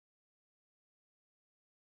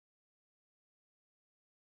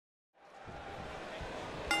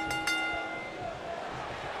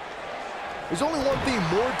There's only one thing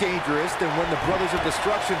more dangerous than when the Brothers of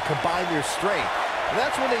Destruction combine their strength, and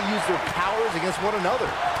that's when they use their powers against one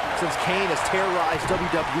another. Since Kane has terrorized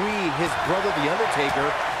WWE, his brother, The Undertaker,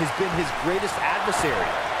 has been his greatest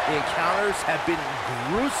adversary. The encounters have been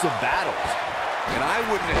gruesome battles. And I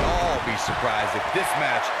wouldn't at all be surprised if this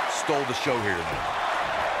match stole the show here tonight.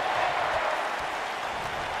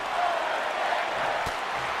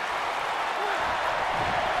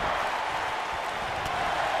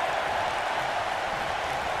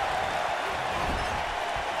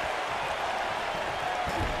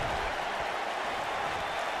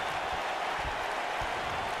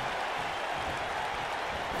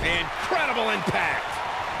 Incredible impact.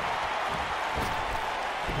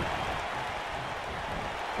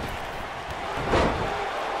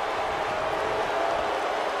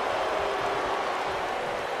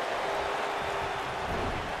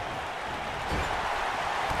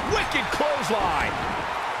 Wicked clothesline.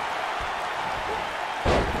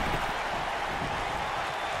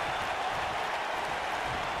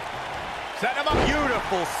 Set him up.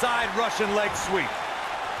 Beautiful side Russian leg sweep.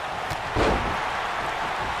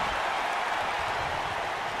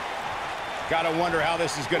 Gotta wonder how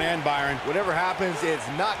this is gonna end, Byron. Whatever happens, it's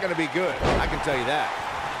not going to be good. I can tell you that.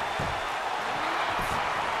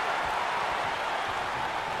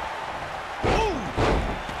 Ooh.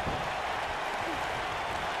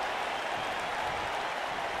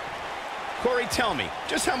 Corey, tell me,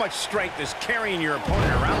 just how much strength does carrying your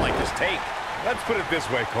opponent around like this take? Let's put it this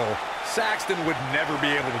way, Cole. Saxton would never be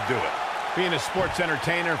able to do it. Being a sports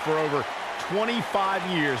entertainer for over 25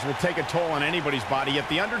 years will take a toll on anybody's body, yet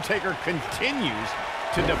The Undertaker continues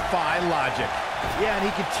to defy logic. Yeah, and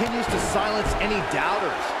he continues to silence any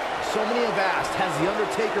doubters. So many have asked, has The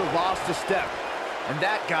Undertaker lost a step? And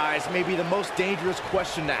that, guys, may be the most dangerous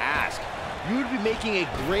question to ask. You would be making a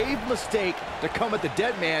grave mistake to come at the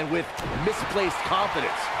dead man with misplaced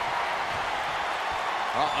confidence.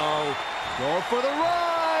 Uh-oh. Going for the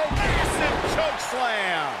ride! Massive choke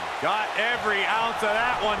slam! Got every ounce of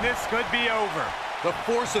that one. This could be over. The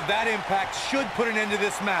force of that impact should put an end to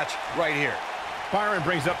this match right here. Byron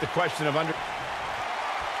brings up the question of Oh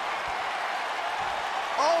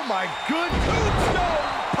my good tombstone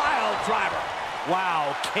pile driver.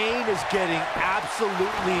 Wow, Kane is getting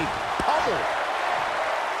absolutely pummeled.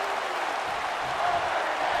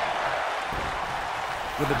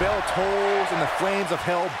 When the bell tolls and the flames of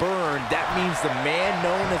hell burn, that means the man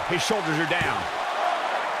known as... His shoulders are down.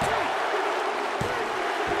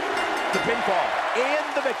 The pinfall and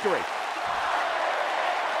the victory.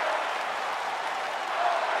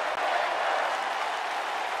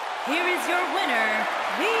 Here is your winner,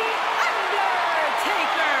 The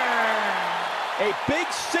Undertaker. A big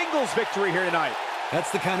singles victory here tonight.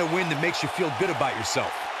 That's the kind of win that makes you feel good about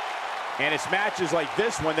yourself. And it's matches like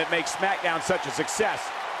this one that make SmackDown such a success.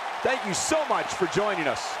 Thank you so much for joining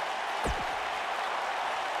us.